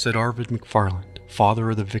Starkweather, said Arvid McFarland,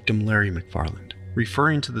 father of the victim Larry McFarland,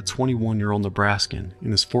 referring to the 21-year-old Nebraskan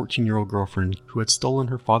and his 14-year-old girlfriend who had stolen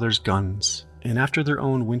her father's guns, and after their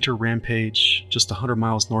own winter rampage just 100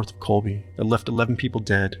 miles north of Colby that left 11 people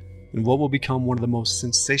dead, in what will become one of the most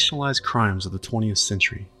sensationalized crimes of the 20th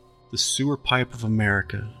century. The sewer pipe of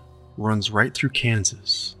America runs right through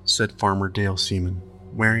Kansas, said Farmer Dale Seaman,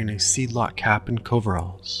 wearing a seedlot cap and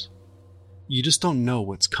coveralls. You just don't know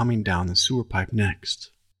what's coming down the sewer pipe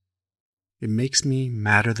next. It makes me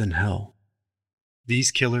madder than hell.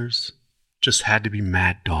 These killers just had to be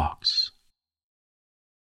mad dogs.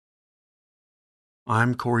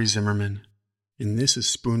 I'm Corey Zimmerman, and this is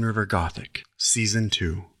Spoon River Gothic, Season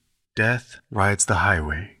 2. Death Rides the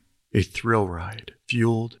Highway, a thrill ride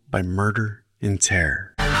fueled by murder and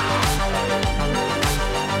terror.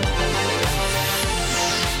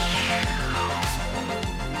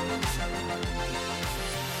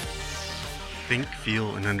 Think,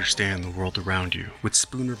 feel, and understand the world around you with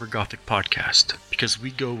Spoon River Gothic Podcast, because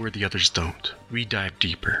we go where the others don't. We dive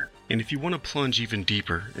deeper. And if you want to plunge even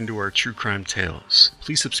deeper into our true crime tales,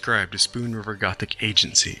 please subscribe to Spoon River Gothic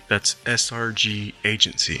Agency. That's SRG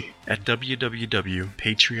Agency at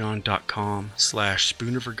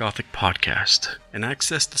www.patreon.com/Spoon River Gothic Podcast, and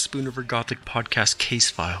access the Spoon River Gothic Podcast case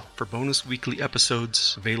file for bonus weekly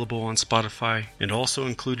episodes available on Spotify. And also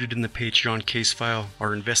included in the Patreon case file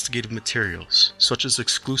are investigative materials such as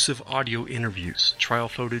exclusive audio interviews, trial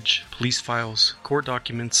footage, police files, court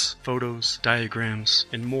documents, photos, diagrams,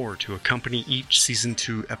 and more to accompany each Season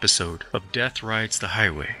 2 episode of Death Rides the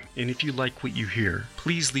Highway. And if you like what you hear,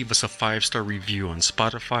 please leave us a 5-star review on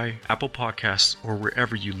Spotify, Apple Podcasts, or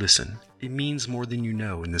wherever you listen. It means more than you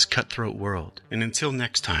know in this cutthroat world. And until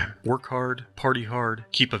next time, work hard, party hard,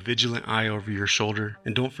 keep a vigilant eye over your shoulder,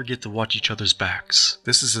 and don't forget to watch each other's backs.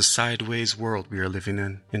 This is a sideways world we are living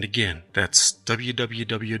in. And again, that's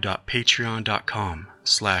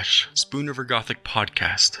www.patreon.com/Spoon River Gothic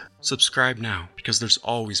Podcast. Subscribe now, because there's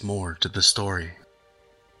always more to the story.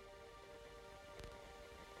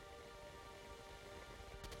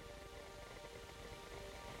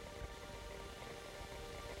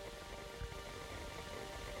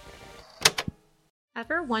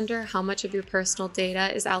 Ever wonder how much of your personal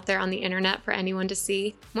data is out there on the internet for anyone to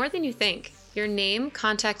see? More than you think. Your name,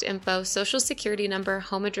 contact info, social security number,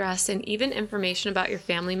 home address, and even information about your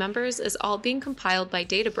family members is all being compiled by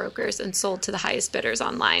data brokers and sold to the highest bidders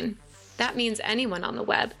online. That means anyone on the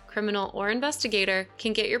web, criminal or investigator,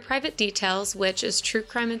 can get your private details, which, as true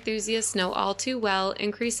crime enthusiasts know all too well,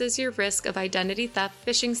 increases your risk of identity theft,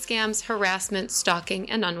 phishing scams, harassment, stalking,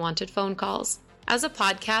 and unwanted phone calls. As a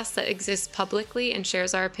podcast that exists publicly and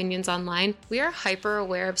shares our opinions online, we are hyper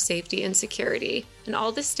aware of safety and security, and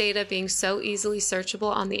all this data being so easily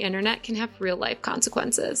searchable on the internet can have real-life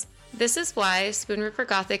consequences. This is why Spoon River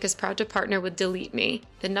Gothic is proud to partner with Delete Me,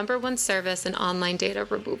 the #1 service in online data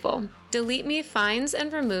removal. Delete Me finds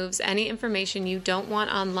and removes any information you don't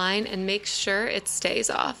want online and makes sure it stays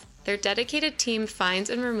off. Their dedicated team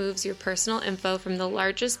finds and removes your personal info from the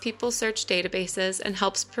largest people search databases and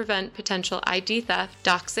helps prevent potential ID theft,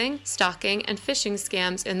 doxing, stalking, and phishing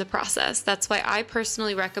scams in the process. That's why I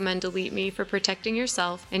personally recommend Delete Me for protecting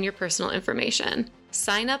yourself and your personal information.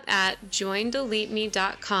 Sign up at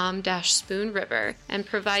joindeleteme.com/spoonriver and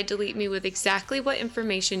provide Delete Me with exactly what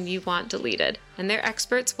information you want deleted, and their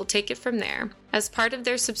experts will take it from there. As part of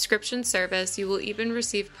their subscription service, you will even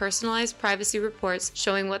receive personalized privacy reports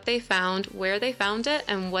showing what they found, where they found it,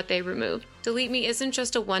 and what they removed. Delete Me isn't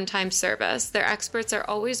just a one-time service. Their experts are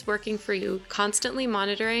always working for you, constantly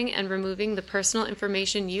monitoring and removing the personal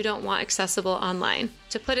information you don't want accessible online.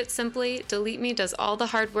 To put it simply, Delete Me does all the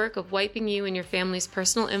hard work of wiping you and your family's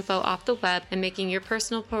personal info off the web and making your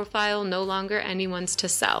personal profile no longer anyone's to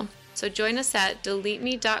sell. So join us at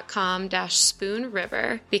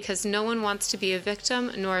deleteme.com/spoonriver, because no one wants to be a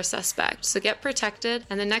victim nor a suspect. So get protected,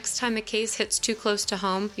 and the next time a case hits too close to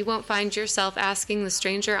home, you won't find yourself asking the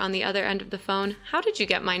stranger on the other end of the phone, "How did you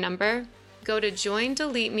get my number?" Go to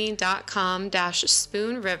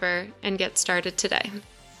joindeleteme.com/spoonriver and get started today.